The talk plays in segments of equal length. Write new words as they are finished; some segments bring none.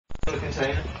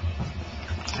container.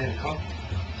 In the cup.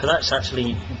 But that's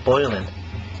actually boiling.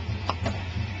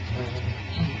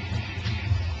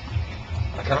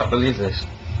 I cannot believe this.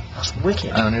 That's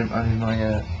wicked. I need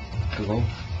my glove.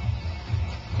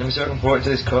 Let me see if I can pour it into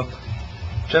this cup.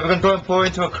 Trevor, can try and pour it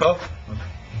into a cup.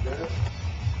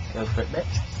 Go for it, mate.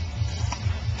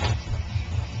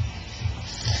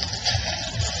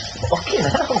 Fucking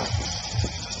hell!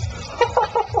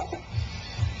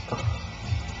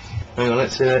 Hang on,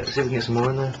 let's see if we can get some more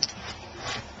in there.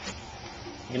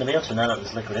 You're going to be able to know that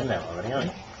there's liquid in there already, aren't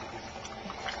you?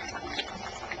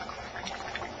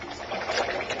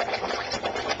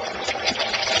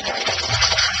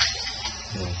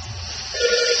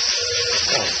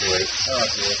 Oh, great. Oh,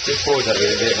 dear. Just pour that in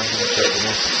a bit, I'm going to take them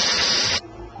off.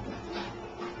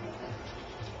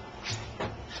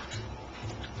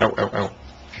 Ow, ow, ow.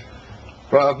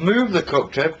 Right, I've moved the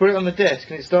cup, Trev, put it on the desk,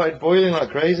 and it started boiling like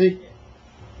crazy.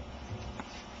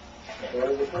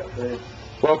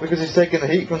 Well, because it's taking the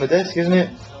heat from the desk, isn't it?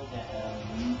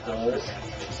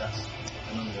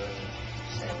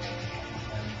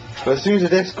 But as soon as the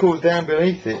desk cools down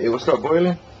beneath it, it will start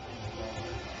boiling.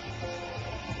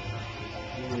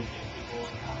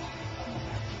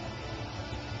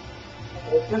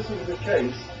 Well, if this is the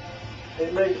case,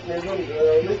 it makes me wonder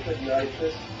how liquid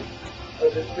nitrous,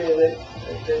 as it's being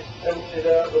emptied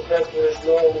out of the vessel as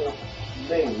normal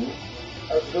means,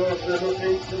 absorbs enough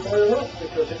heat to boil off,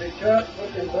 because if it can't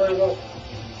fucking boil off,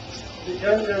 if it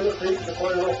can't get enough heat to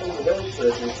boil off under those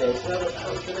circumstances, how the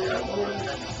fuck can it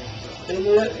happen in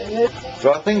here?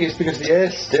 But I think it's because the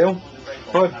air's still.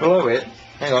 If I blow it,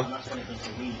 hang on.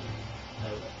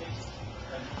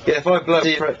 Yeah, if I blow it,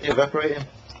 it's evaporating.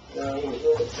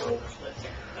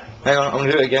 Hang on, I'm going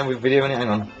to do it again with video in it, hang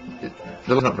on.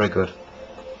 That's not very good.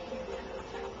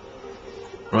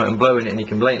 Right, I'm blowing it and you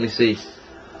can blatantly see.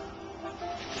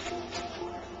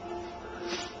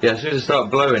 Yeah, as soon as I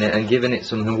start blowing it and giving it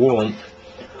some warmth.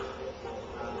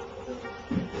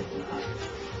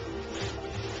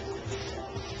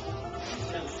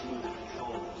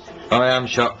 I am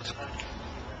shocked.